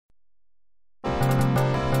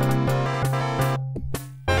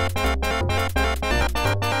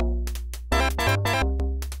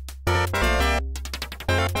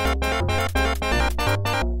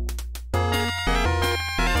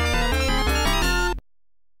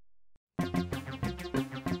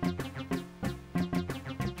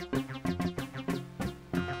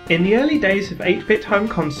In the early days of 8-bit home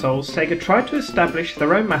consoles, Sega tried to establish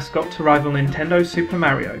their own mascot to rival Nintendo's Super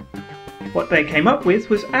Mario. What they came up with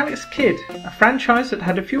was Alex Kidd, a franchise that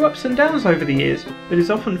had a few ups and downs over the years, but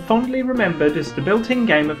is often fondly remembered as the built-in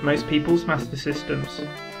game of most people's Master Systems.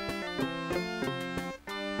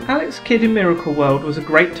 Alex Kidd in Miracle World was a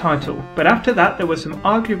great title, but after that there were some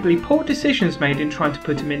arguably poor decisions made in trying to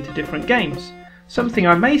put him into different games, something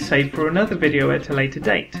I may save for another video at a later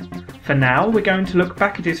date. For now, we're going to look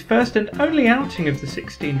back at his first and only outing of the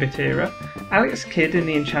 16-bit era, Alex Kidd in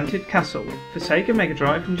the Enchanted Castle, for Sega Mega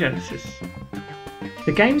Drive and Genesis.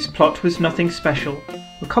 The game's plot was nothing special,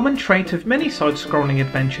 a common trait of many side-scrolling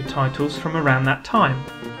adventure titles from around that time.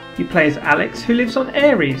 You play as Alex, who lives on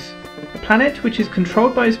Ares, a planet which is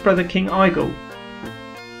controlled by his brother King Aigul.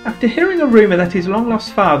 After hearing a rumour that his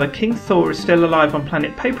long-lost father, King Thor, is still alive on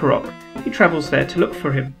planet Paper Rock, he travels there to look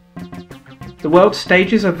for him. The world's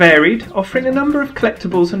stages are varied, offering a number of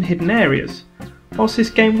collectibles and hidden areas. Whilst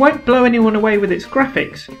this game won't blow anyone away with its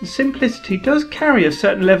graphics, the simplicity does carry a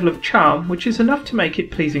certain level of charm which is enough to make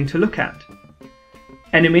it pleasing to look at.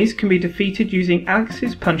 Enemies can be defeated using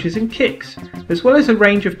Alex's punches and kicks, as well as a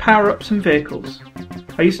range of power-ups and vehicles.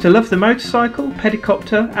 I used to love the motorcycle,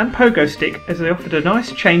 pedicopter and pogo stick as they offered a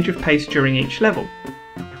nice change of pace during each level.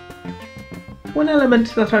 One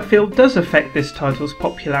element that I feel does affect this title's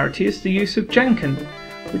popularity is the use of Janken,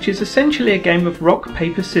 which is essentially a game of rock,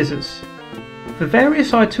 paper, scissors. For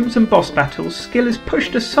various items and boss battles, skill is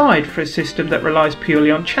pushed aside for a system that relies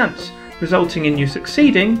purely on chance, resulting in you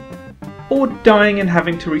succeeding, or dying and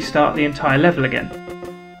having to restart the entire level again.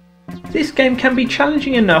 This game can be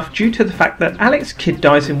challenging enough due to the fact that Alex Kidd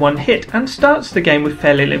dies in one hit and starts the game with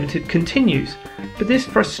fairly limited continues, but this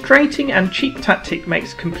frustrating and cheap tactic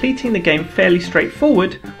makes completing the game fairly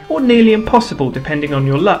straightforward or nearly impossible depending on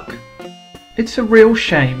your luck. It's a real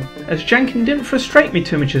shame, as Janken didn't frustrate me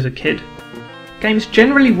too much as a kid. Games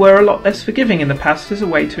generally were a lot less forgiving in the past as a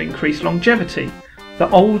way to increase longevity. The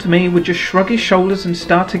old me would just shrug his shoulders and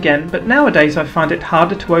start again, but nowadays I find it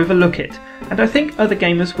harder to overlook it, and I think other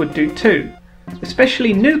gamers would do too,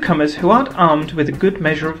 especially newcomers who aren't armed with a good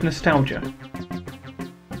measure of nostalgia.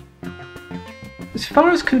 As far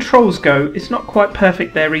as controls go, it's not quite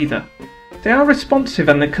perfect there either. They are responsive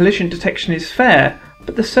and the collision detection is fair,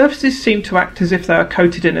 but the surfaces seem to act as if they are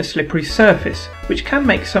coated in a slippery surface, which can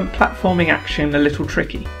make some platforming action a little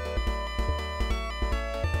tricky.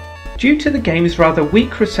 Due to the game's rather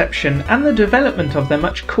weak reception and the development of their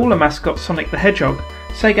much cooler mascot Sonic the Hedgehog,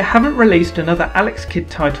 Sega haven't released another Alex Kidd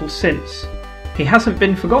title since. He hasn't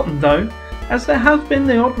been forgotten though, as there have been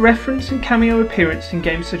the odd reference and cameo appearance in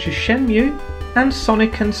games such as Shenmue and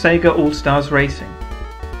Sonic and Sega All-Stars Racing.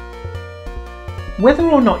 Whether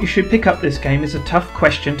or not you should pick up this game is a tough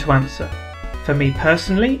question to answer. For me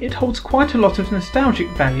personally, it holds quite a lot of nostalgic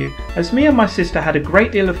value, as me and my sister had a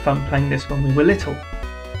great deal of fun playing this when we were little.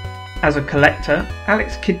 As a collector,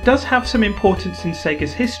 Alex Kidd does have some importance in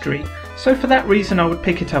Sega's history, so for that reason I would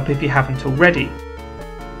pick it up if you haven't already.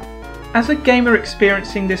 As a gamer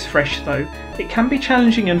experiencing this fresh though, it can be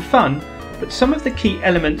challenging and fun, but some of the key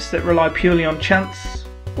elements that rely purely on chance,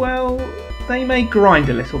 well, they may grind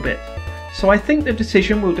a little bit. So I think the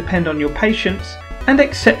decision will depend on your patience and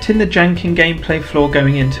accepting the janking gameplay flaw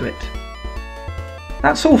going into it.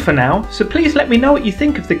 That's all for now, so please let me know what you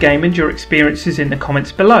think of the game and your experiences in the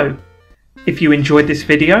comments below. If you enjoyed this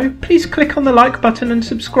video, please click on the like button and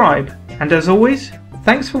subscribe. And as always,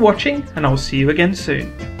 thanks for watching and I'll see you again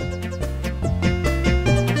soon.